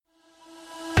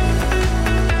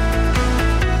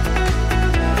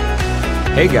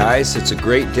Hey guys, it's a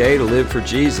great day to live for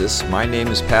Jesus. My name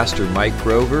is Pastor Mike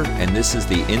Grover, and this is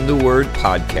the In the Word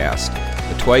podcast,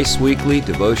 a twice-weekly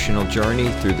devotional journey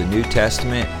through the New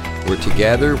Testament where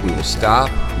together we will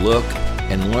stop, look,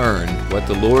 and learn what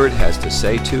the Lord has to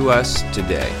say to us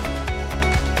today.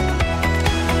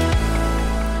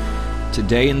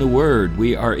 Today in the Word,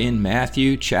 we are in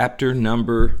Matthew chapter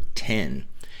number 10.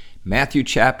 Matthew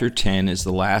chapter 10 is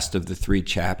the last of the three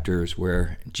chapters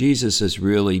where Jesus is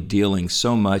really dealing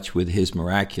so much with his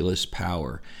miraculous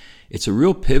power. It's a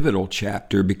real pivotal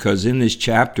chapter because in this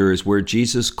chapter is where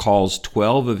Jesus calls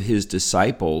 12 of his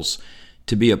disciples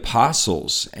to be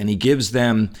apostles, and he gives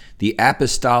them the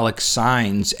apostolic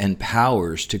signs and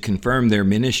powers to confirm their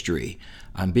ministry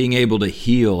on being able to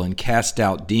heal and cast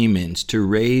out demons, to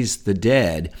raise the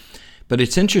dead. But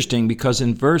it's interesting because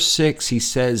in verse 6, he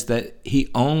says that he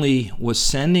only was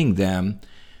sending them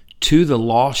to the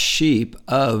lost sheep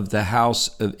of the house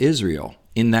of Israel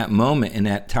in that moment, in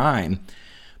that time.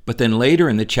 But then later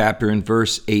in the chapter, in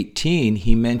verse 18,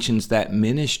 he mentions that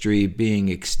ministry being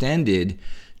extended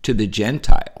to the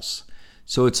Gentiles.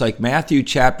 So it's like Matthew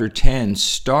chapter 10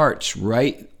 starts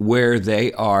right where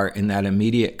they are in that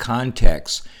immediate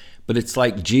context. But it's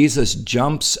like Jesus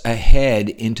jumps ahead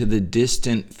into the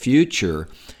distant future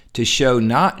to show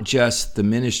not just the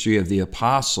ministry of the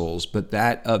apostles, but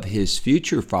that of his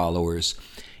future followers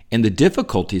and the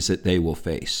difficulties that they will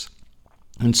face.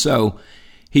 And so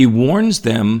he warns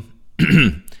them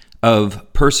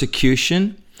of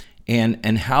persecution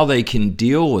and how they can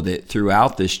deal with it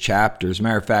throughout this chapter. As a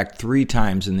matter of fact, 3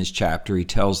 times in this chapter, he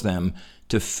tells them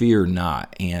to fear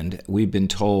not. And we've been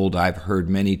told, I've heard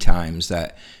many times,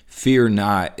 that fear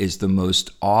not is the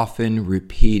most often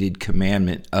repeated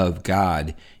commandment of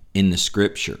God in the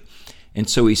scripture. And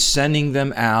so he's sending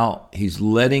them out. He's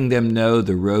letting them know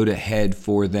the road ahead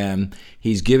for them.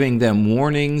 He's giving them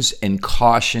warnings and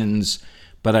cautions.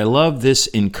 But I love this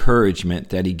encouragement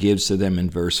that he gives to them in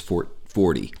verse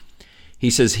 40. He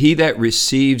says, "He that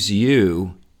receives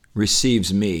you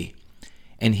receives me.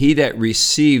 And he that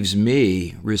receives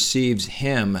me receives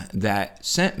him that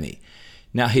sent me."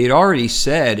 Now, he had already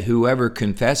said, "Whoever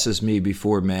confesses me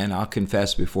before men, I'll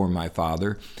confess before my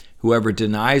Father. Whoever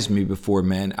denies me before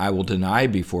men, I will deny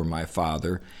before my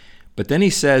Father." But then he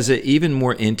says it even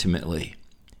more intimately.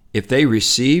 If they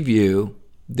receive you,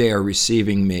 they are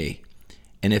receiving me.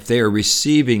 And if they are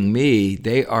receiving me,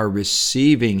 they are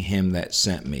receiving him that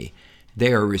sent me.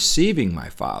 They are receiving my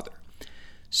Father.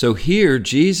 So here,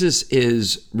 Jesus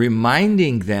is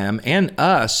reminding them and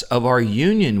us of our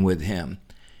union with him,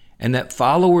 and that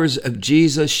followers of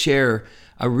Jesus share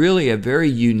a very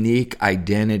unique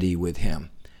identity with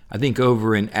him. I think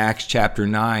over in Acts chapter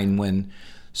 9, when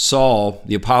Saul,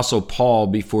 the Apostle Paul,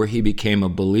 before he became a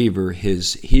believer,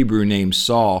 his Hebrew name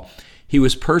Saul, he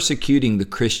was persecuting the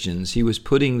Christians. He was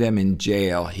putting them in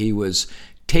jail. He was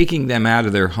taking them out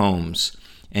of their homes.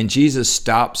 And Jesus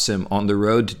stops him on the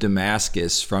road to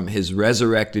Damascus from his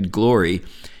resurrected glory.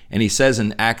 And he says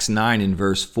in Acts 9 in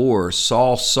verse 4,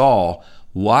 "Saul, Saul,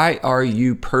 why are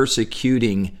you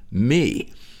persecuting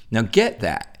me?" Now get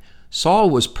that. Saul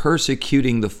was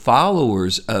persecuting the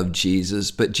followers of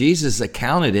Jesus, but Jesus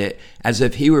accounted it as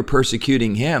if he were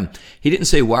persecuting him. He didn't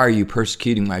say, "Why are you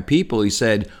persecuting my people?" He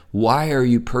said, "Why are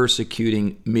you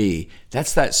persecuting me?"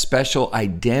 That's that special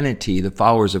identity the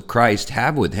followers of Christ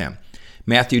have with him.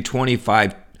 Matthew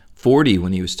 25:40,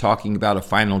 when he was talking about a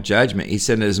final judgment, he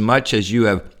said, "As much as you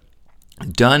have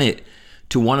done it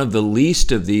to one of the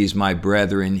least of these, my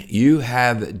brethren, you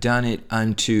have done it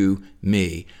unto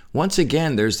me." Once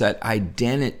again, there's that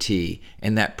identity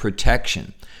and that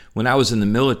protection. When I was in the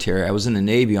military, I was in the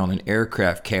Navy on an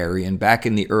aircraft carrier, and back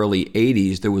in the early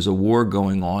 80s, there was a war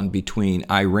going on between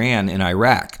Iran and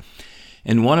Iraq.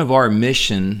 And one of our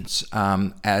missions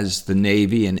as the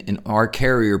Navy, and in our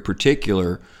carrier in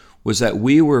particular, was that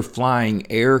we were flying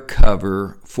air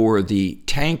cover for the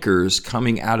tankers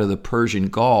coming out of the Persian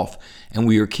Gulf, and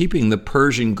we were keeping the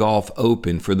Persian Gulf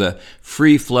open for the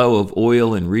free flow of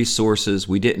oil and resources.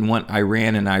 We didn't want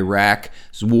Iran and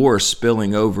Iraq's war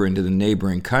spilling over into the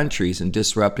neighboring countries and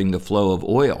disrupting the flow of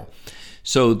oil.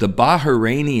 So the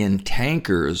Bahrainian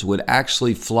tankers would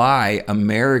actually fly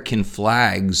American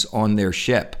flags on their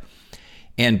ship.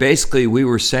 And basically we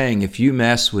were saying, if you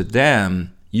mess with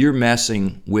them, you're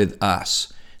messing with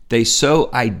us. They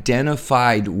so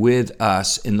identified with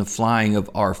us in the flying of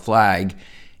our flag,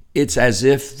 it's as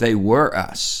if they were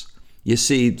us. You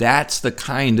see, that's the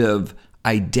kind of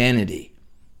identity.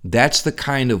 That's the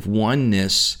kind of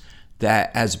oneness that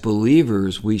as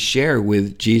believers we share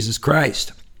with Jesus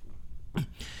Christ.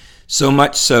 So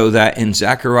much so that in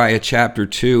Zechariah chapter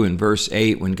 2 and verse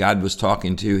 8, when God was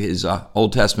talking to his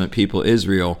Old Testament people,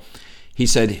 Israel, he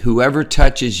said, "Whoever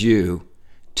touches you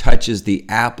touches the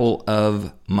apple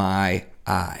of my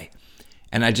eye."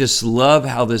 And I just love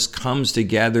how this comes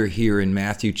together here in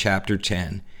Matthew chapter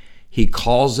 10. He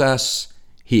calls us,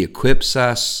 he equips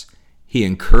us, he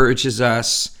encourages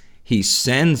us, he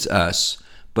sends us,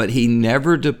 but he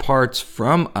never departs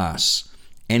from us.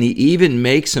 And he even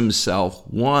makes himself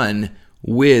one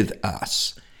with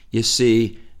us. You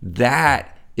see,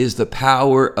 that is the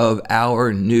power of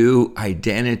our new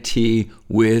identity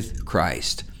with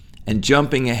Christ. And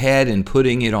jumping ahead and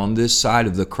putting it on this side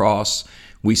of the cross,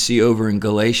 we see over in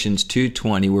Galatians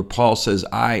 2:20 where Paul says,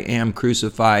 "I am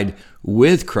crucified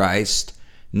with Christ.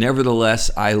 Nevertheless,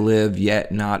 I live,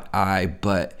 yet not I,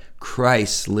 but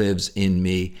Christ lives in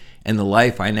me. And the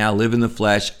life I now live in the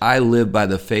flesh, I live by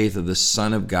the faith of the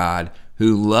Son of God,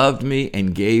 who loved me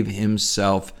and gave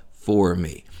himself for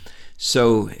me."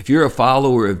 So if you're a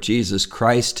follower of Jesus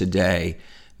Christ today,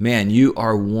 man, you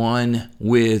are one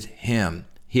with him.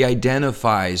 He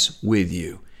identifies with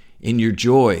you in your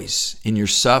joys, in your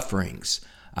sufferings,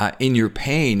 in your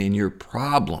pain, in your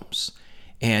problems.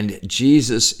 And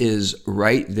Jesus is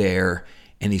right there,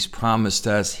 and he's promised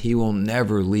us he will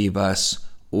never leave us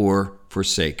or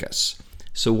forsake us.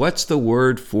 So what's the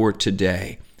word for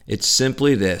today? It's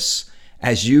simply this: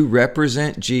 as you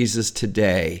represent Jesus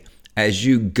today, as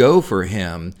you go for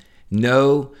him,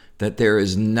 know that there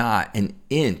is not an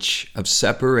inch of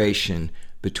separation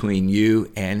between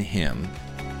you and him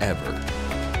ever.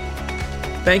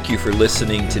 Thank you for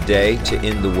listening today to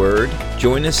In the Word.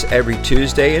 Join us every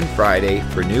Tuesday and Friday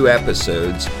for new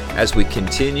episodes as we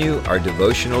continue our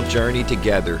devotional journey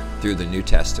together through the New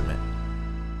Testament.